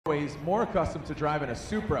He's more accustomed to driving a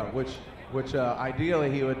Supra, which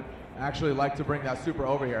ideally he would actually like to bring that Supra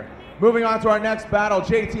over here. Moving on to our next battle,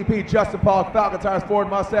 JTP, Justin PAWLAK, Falcon Tires Ford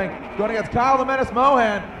Mustang, going against Kyle the Menace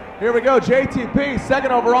Mohan. Here we go, JTP,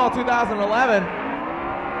 second overall in 2011.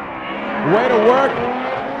 Way to work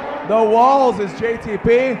the walls is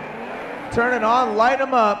JTP. Turn it on, light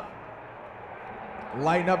them up.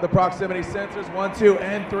 Lighten up the proximity sensors, 1, 2,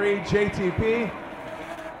 and 3, JTP.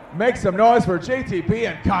 Make some noise for JTP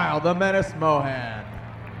and Kyle the Menace Mohan.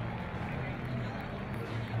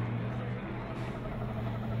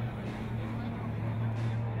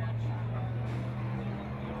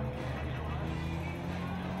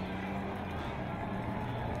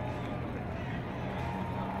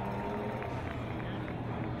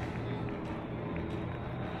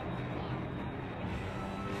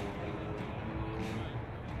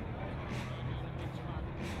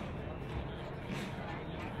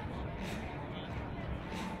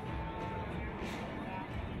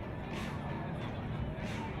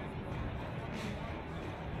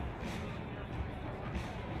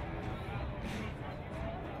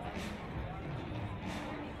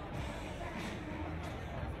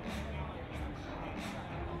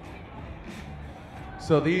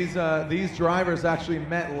 So these drivers actually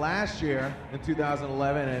met last year in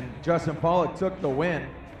 2011, and Justin PAWLAK took the win.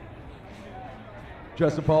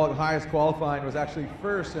 Justin PAWLAK, highest qualifying, was actually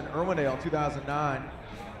first in Irwindale in 2009,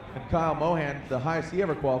 and Kyle Mohan, the highest he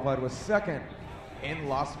ever qualified, was second in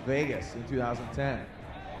Las Vegas in 2010.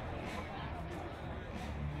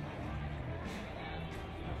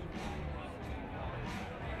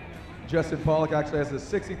 Justin PAWLAK actually has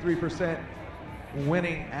a 63%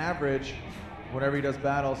 winning average whenever he does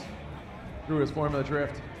battles through his Formula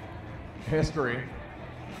Drift history.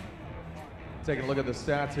 Taking a look at the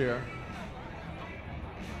stats here.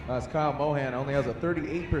 As Kyle Mohan only has a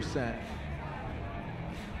 38%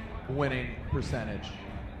 winning percentage.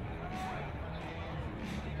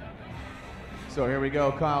 So here we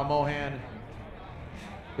go, Kyle Mohan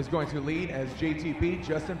is going to lead as JTP.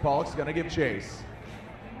 Justin PAWLAK's gonna give chase.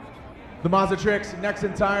 The Mazda Tricks,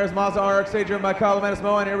 Nexen Tires, Mazda RX-8 driven by Kyle the Menace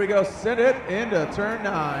Mohan. Here we go, send it into turn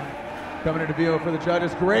 9. Coming into view for the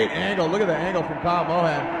judges. Great angle, look at the angle from Kyle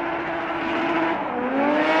Mohan.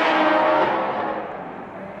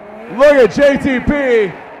 Look at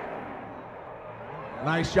JTP.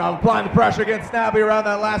 Nice job applying the pressure, getting snappy around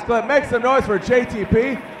that last clip. Make some noise for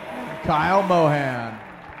JTP, Kyle Mohan.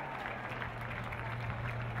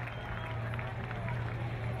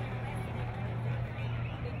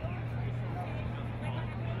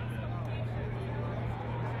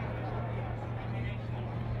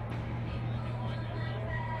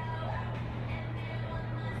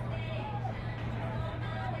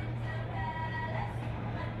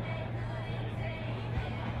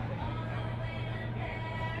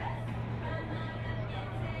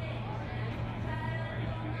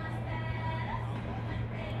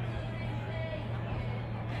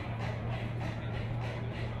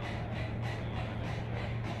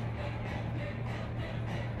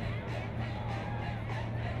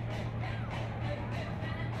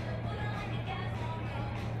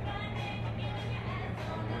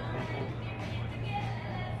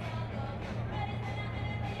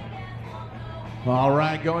 All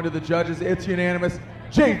right, going to the judges, it's unanimous.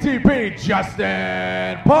 JTP,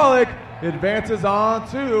 Justin PAWLAK, advances on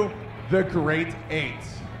to the Great 8.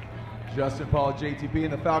 Justin PAWLAK, JTP,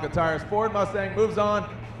 and the Falcon Tires Ford Mustang moves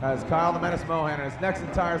on as Kyle the Menace Mohan and his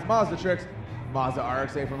Nexen Tires Mazda Tricks, Mazda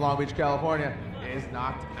RX-8 from Long Beach, California, is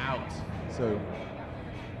knocked out. So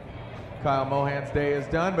Kyle Mohan's day is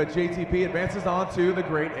done, but JTP advances on to the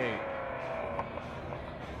Great 8.